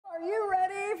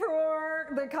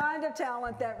the kind of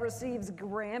talent that receives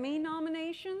Grammy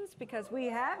nominations, because we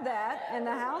have that in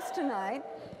the house tonight,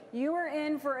 you are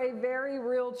in for a very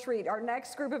real treat. Our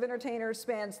next group of entertainers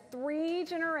spans 3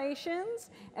 generations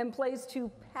and plays to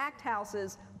packed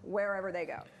houses wherever they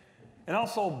go. And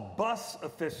also bus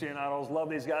aficionados love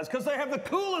these guys because they have the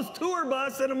coolest tour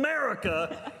bus in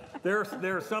America.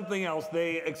 They're something else.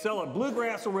 They excel at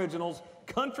bluegrass originals,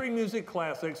 country music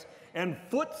classics, and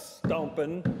foot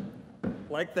stomping,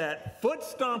 like that, foot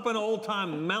stomping old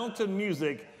time mountain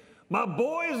music. My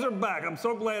boys are back. I'm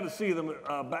so glad to see them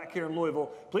back here in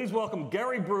Louisville. Please welcome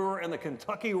Gary Brewer and the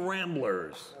Kentucky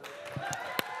Ramblers.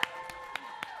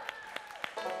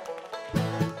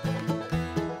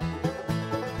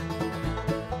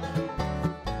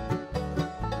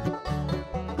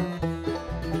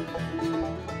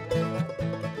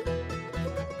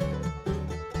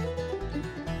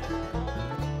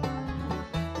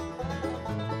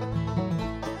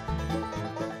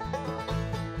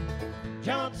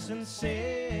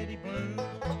 City Blue.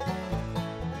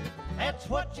 That's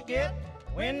what you get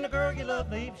when the girl you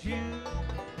love leaves you.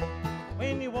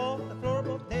 When you walk the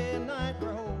floorboard day and night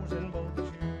for holes in both the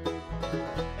shoes.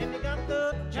 And you got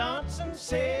the Johnson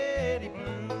City Blue.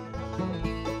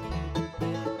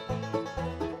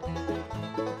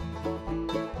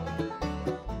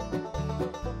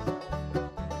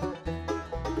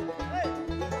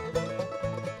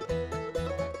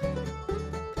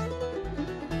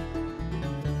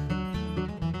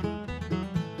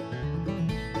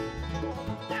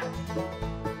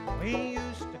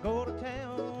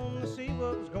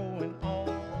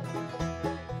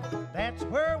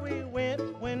 Where we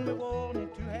went when we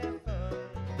wanted to have fun.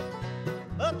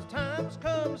 But the time's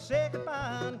come to say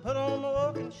goodbye and put on my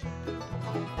walking shoes.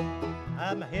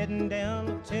 I'm heading down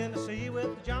to Tennessee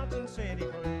with the Johnson City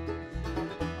Blues.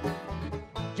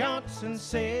 Johnson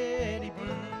City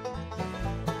Blues.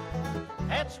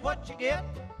 That's what you get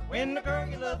when the girl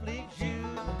you love leaves you.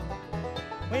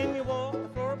 When you walk the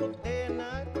floor both day and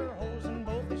night with holes in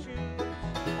both the shoes.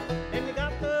 Then you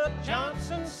got the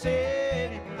Johnson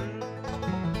City Blues.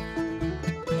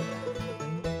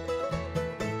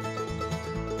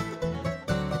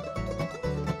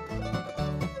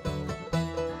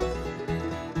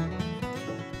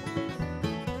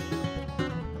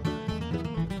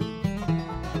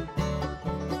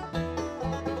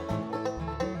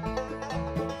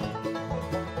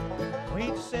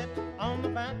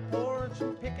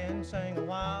 Sang a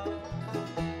while,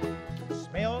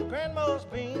 smelled grandma's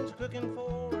beans cooking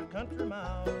for a country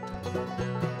mile.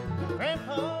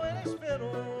 Grandpa and his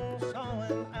fiddle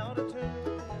sawing out of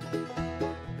tune.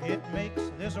 It makes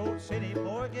this old city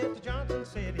boy get the Johnson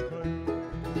City Blues.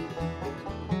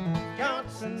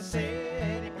 Johnson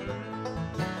City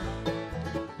Blues.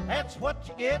 That's what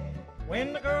you get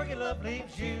when the girl you love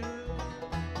leaves you.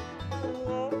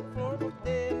 Walk the floor both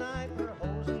day and night for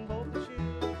holes in both the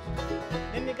shoes.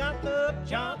 Then you got the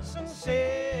Johnson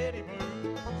City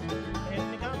Blues.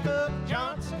 Then you got the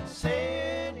Johnson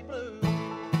City Blues.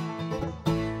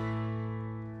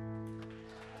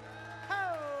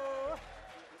 Oh.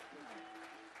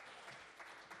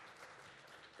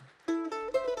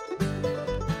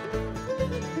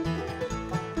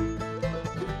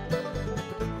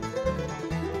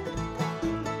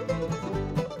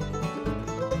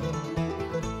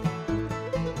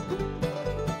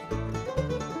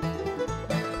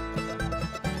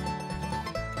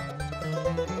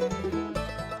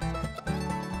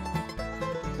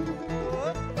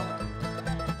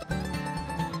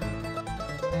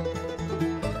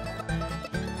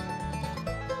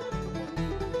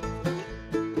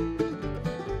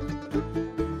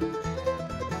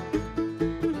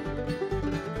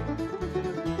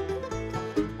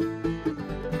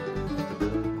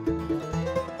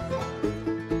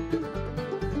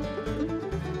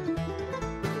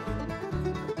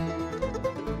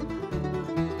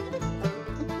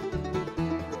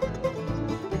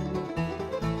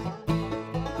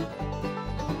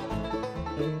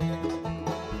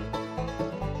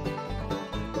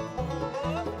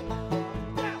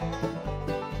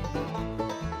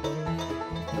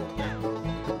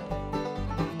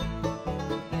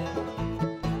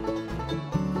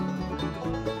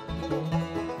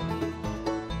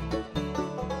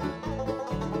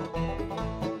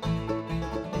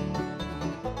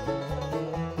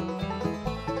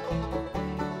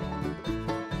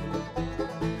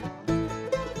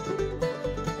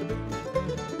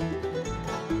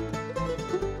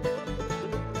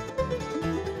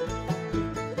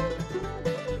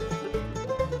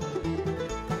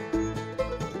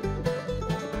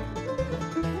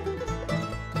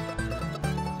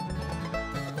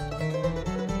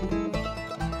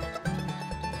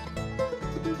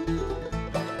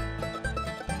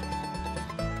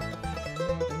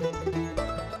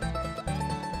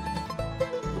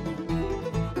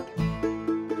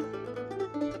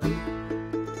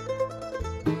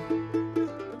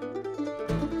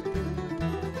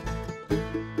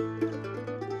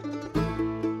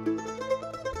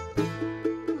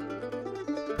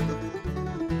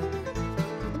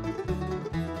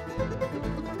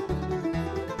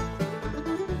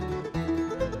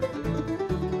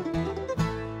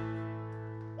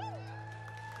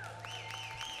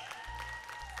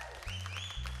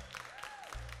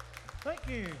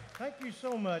 you. Thank you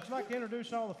so much. I'd like to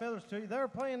introduce all the fellas to you. They're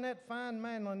playing that fine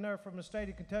mandolin there from the state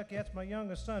of Kentucky. That's my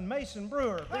youngest son, Mason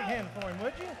Brewer. Big hand for him,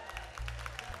 would you?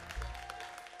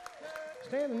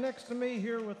 Standing next to me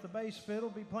here with the bass fiddle,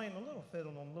 be playing a little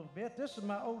fiddle on a little bit. This is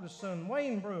my oldest son,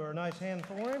 Wayne Brewer. Nice hand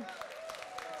for him.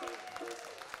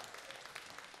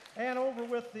 And over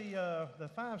with the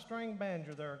five-string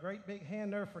banjo there, a great big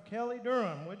hand there for Kelly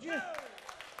Durham, would you?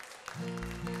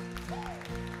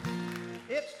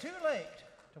 It's too late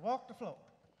to walk the floor.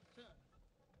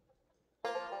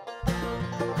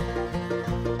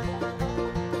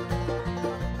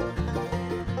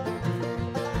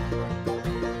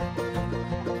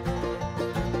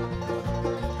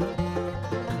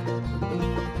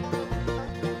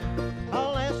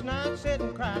 All last night said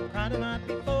and cried the night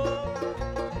before.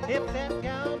 If that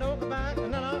gal don't come back,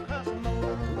 then I'll cry some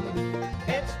more.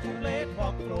 It's too late to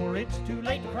walk the floor, it's too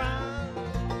late to cry.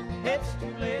 It's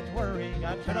too late to worry,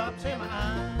 got teardrops in my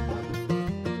eyes.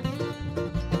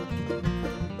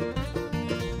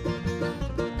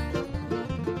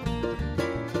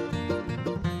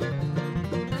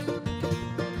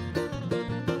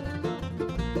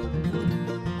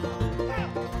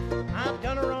 I've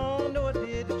done her wrong, no I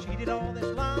did, cheated all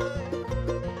this life.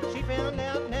 She found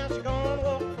out, now she's gonna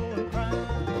walk the floor and cry.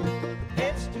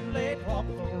 It's too late to walk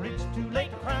the floor, it's too late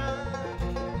to cry.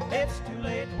 It's too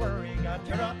late to worry, got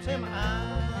teardrops in my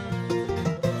eyes.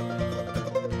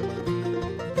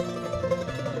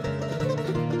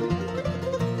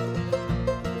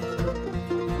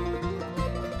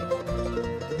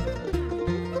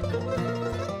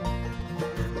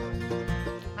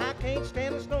 I can't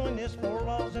stand the snow in this, four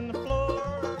walls in the floor.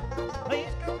 Please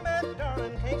come back,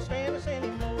 darling, can't stand this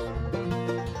anymore.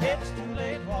 It's too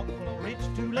late to walk the floor, it's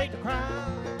too late to cry.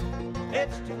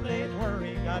 It's too late to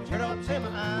worry, got teardrops in my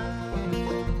eyes.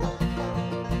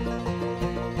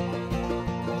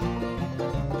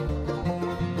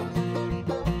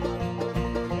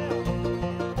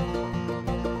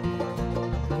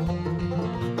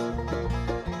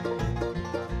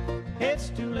 It's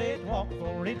too late to walk the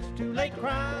floor, it's too late to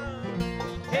cry.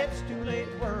 It's too late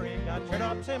to worry, got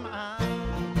teardrops in my eyes.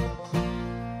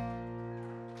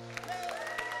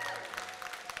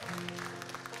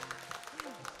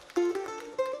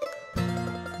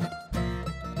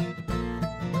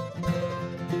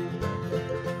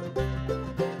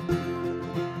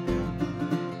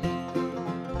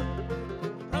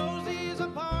 Rosie's a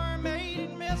barmaid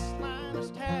in Miss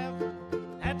Linus Tavern.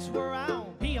 That's where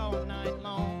I'll be all night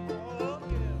long.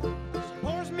 She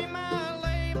pours me my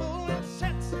label and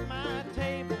sets my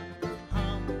table.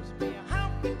 Hums me a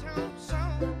honky-tonk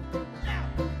song.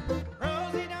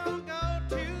 Rosie don't go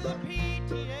to the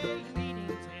PTA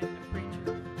meetings and the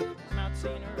preacher has not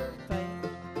seen her face.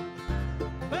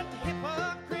 But the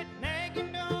hypocrite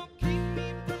nagging don't keep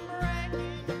me from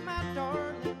bragging to my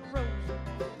darling Rosie.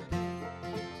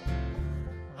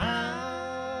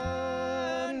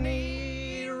 I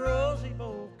need a rosy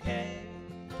bouquet.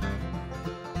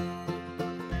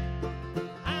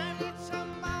 I need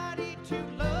somebody to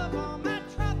love all my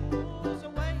troubles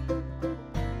away.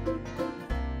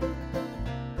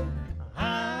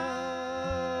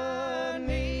 I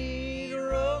need a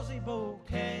rosy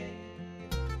bouquet.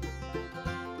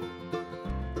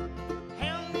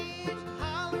 Hell needs a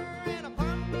holler and a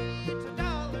bun needs a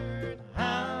dollar.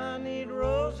 I need a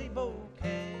rosy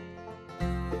bouquet.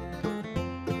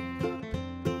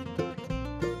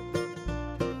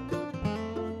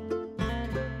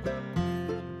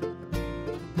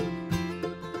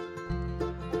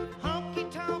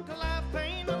 Honky-tonk life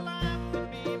ain't a life to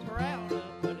be proud of,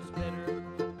 but it's better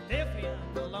if you're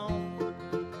alone.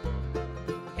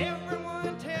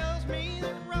 Everyone tells me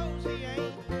that Rosie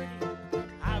ain't pretty.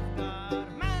 I've got a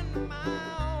mind of my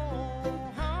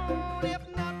own. If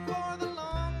not for the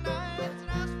long nights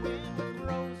that I spend with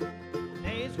Rosie,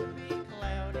 days would be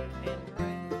cloudy and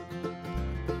gray.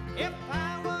 If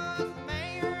I was the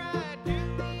mayor, I'd do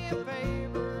me a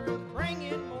favor and bring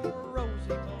in more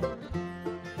Rosie boys.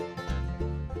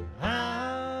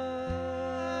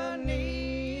 I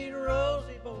need a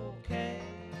rosy bouquet.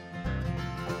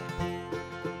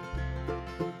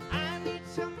 I need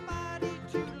somebody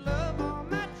to love all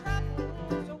my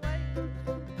troubles away.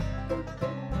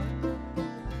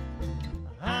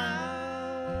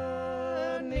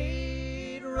 I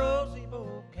need a rosy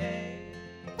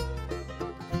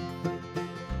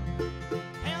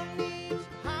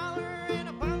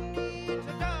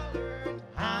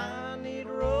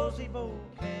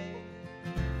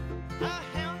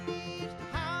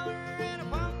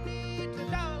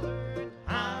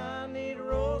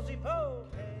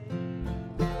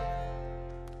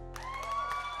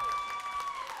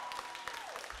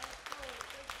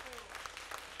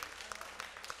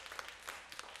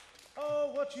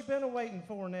been waiting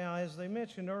for now. As they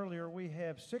mentioned earlier, we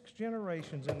have 6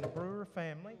 generations in the Brewer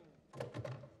family. It'll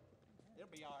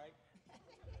be all right.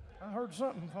 I heard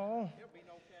something fall. It'll be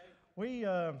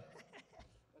okay.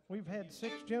 We've had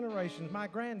 6 generations. My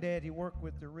granddaddy worked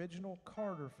with the original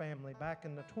Carter family back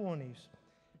in the 20s.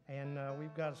 And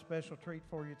we've got a special treat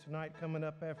for you tonight coming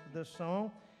up after this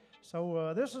song.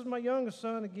 So this is my youngest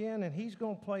son again, and he's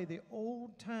going to play the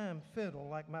old-time fiddle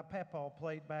like my papa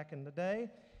played back in the day.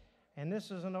 And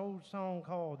this is an old song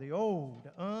called The Old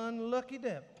Unlucky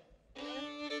Devil.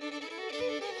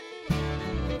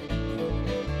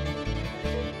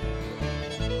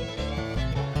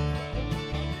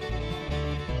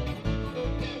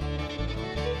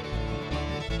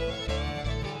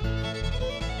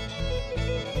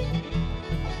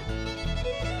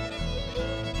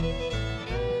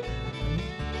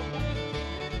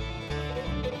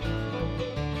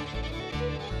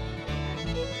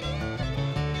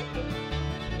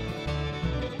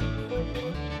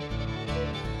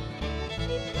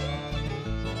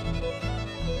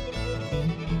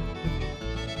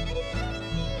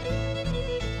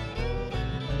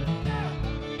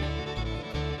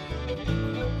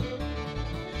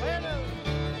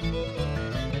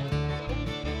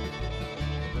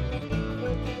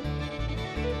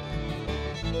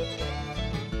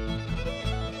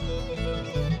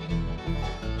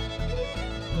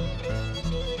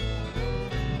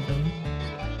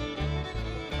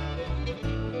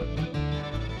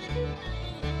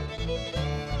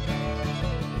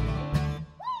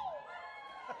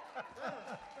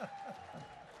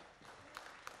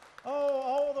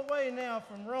 Now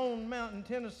from Roan Mountain,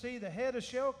 Tennessee, the head of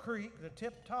Shell Creek, the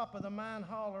tip top of the mine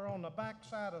holler on the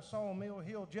backside of Sawmill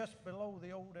Hill, just below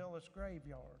the old Ellis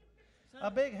graveyard. A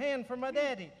big hand for my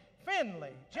daddy,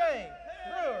 Finley J.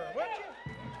 Brewer, would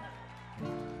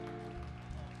you?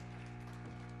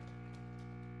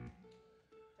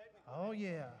 Oh,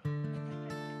 yeah.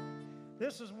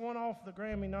 This is one off the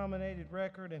Grammy-nominated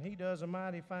record, and he does a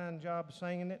mighty fine job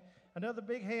singing it. Another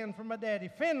big hand for my daddy,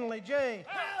 Finley J.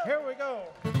 Here we go.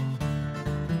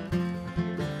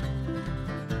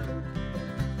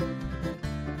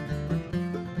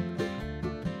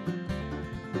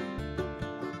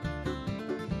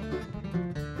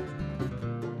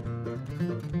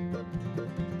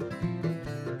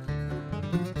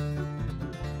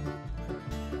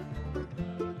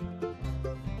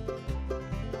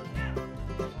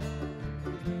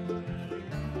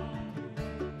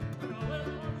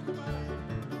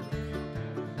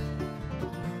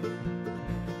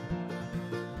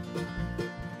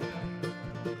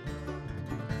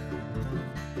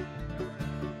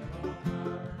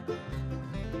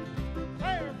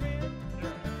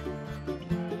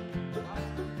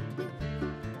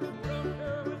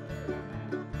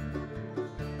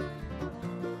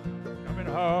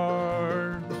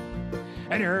 Hard,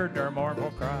 and he heard their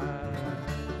mournful cry.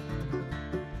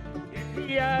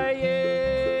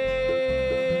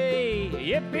 Yippee-yi-yay,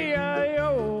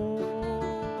 yippee-yi-yo.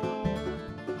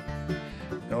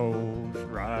 Ghost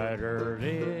riders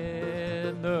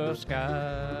in the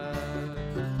sky.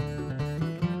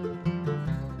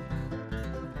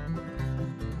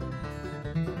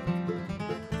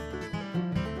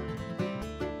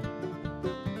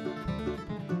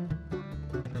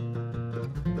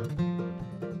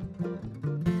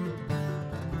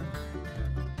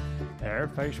 Their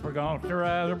faces were gaunt, their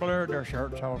eyes were blurred, their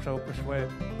shirts all soaked with sweat.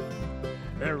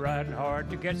 They're riding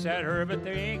hard to get that herb, but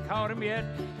they ain't caught him yet.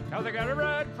 Now they gotta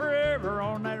ride forever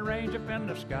on that range up in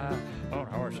the sky, on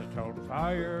horses toting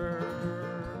fire.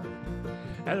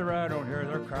 As the rider don't hear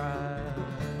their cry.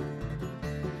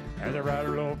 As the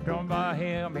rider loped on by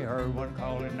him, he heard one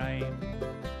call his name.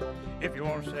 If you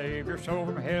want to save your soul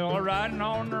from hell, riding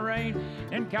on the rain,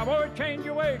 then cowboy, change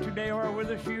your way today, or with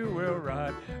us you will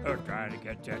ride. Trying to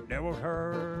catch that devil's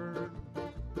herd,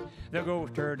 the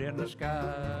ghost herd in the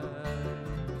sky.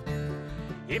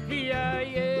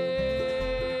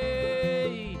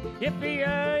 Yippee-yi-yay,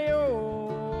 yippee-yi-yo.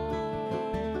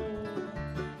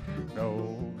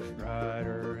 Ghost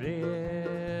riders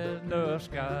in the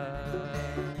sky.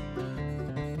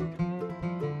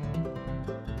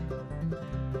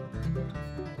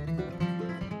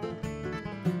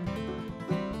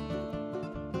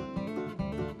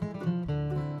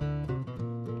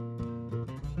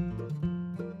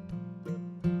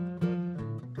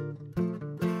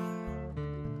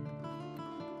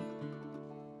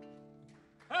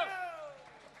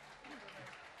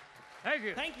 Thank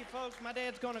you. Thank you, folks. My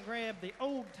dad's going to grab the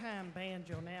old-time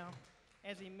banjo now.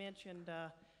 As he mentioned,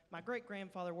 my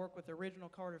great-grandfather worked with the original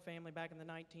Carter family back in the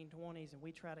 1920s, and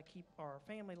we try to keep our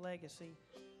family legacy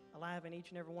alive in each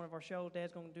and every one of our shows.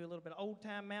 Dad's going to do a little bit of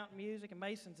old-time mountain music, and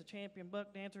Mason's a champion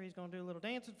buck dancer. He's going to do a little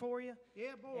dancing for you.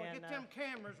 Yeah, boy, And, get them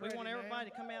cameras We ready want everybody now.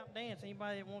 to come out and dance.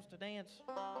 Anybody that wants to dance,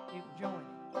 you can join.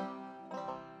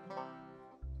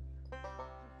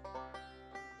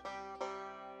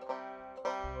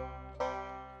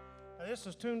 Now, this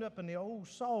is tuned up in the old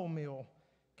sawmill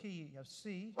key of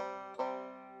C.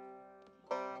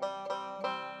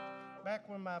 Back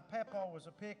when my papa was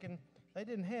a picking, they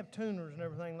didn't have tuners and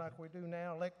everything like we do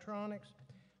now, electronics.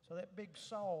 So that big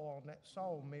saw on that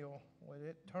sawmill, when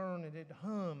it turned and it'd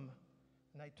hum,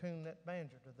 and they tuned that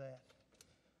banjo to that.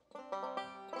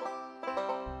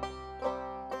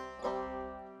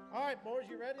 All right, boys,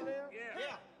 you ready now?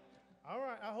 Yeah. All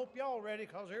right, I hope y'all ready,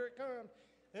 because here it comes.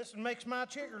 This makes my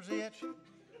chiggers itch.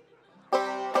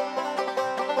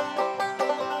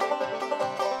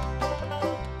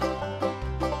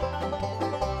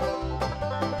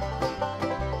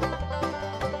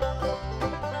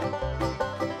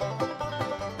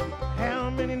 How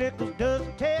many nickels does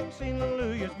it take? Seen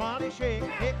Hallelujah's body shake.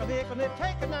 Pick a nickel and then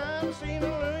take a nine. Seen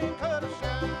Hallelujah cut a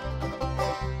shine.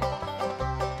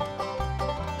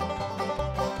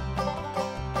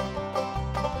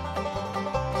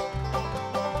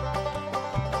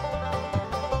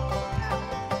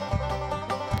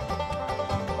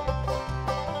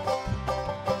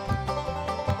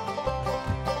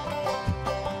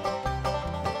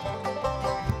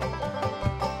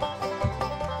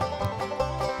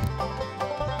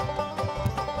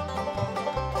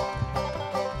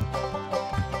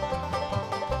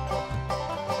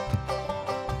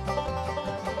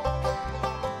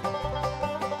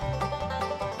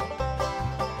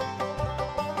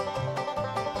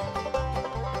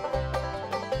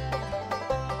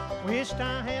 Wished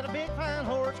I had a big fine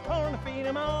horse, corn to feed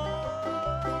 'em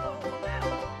all.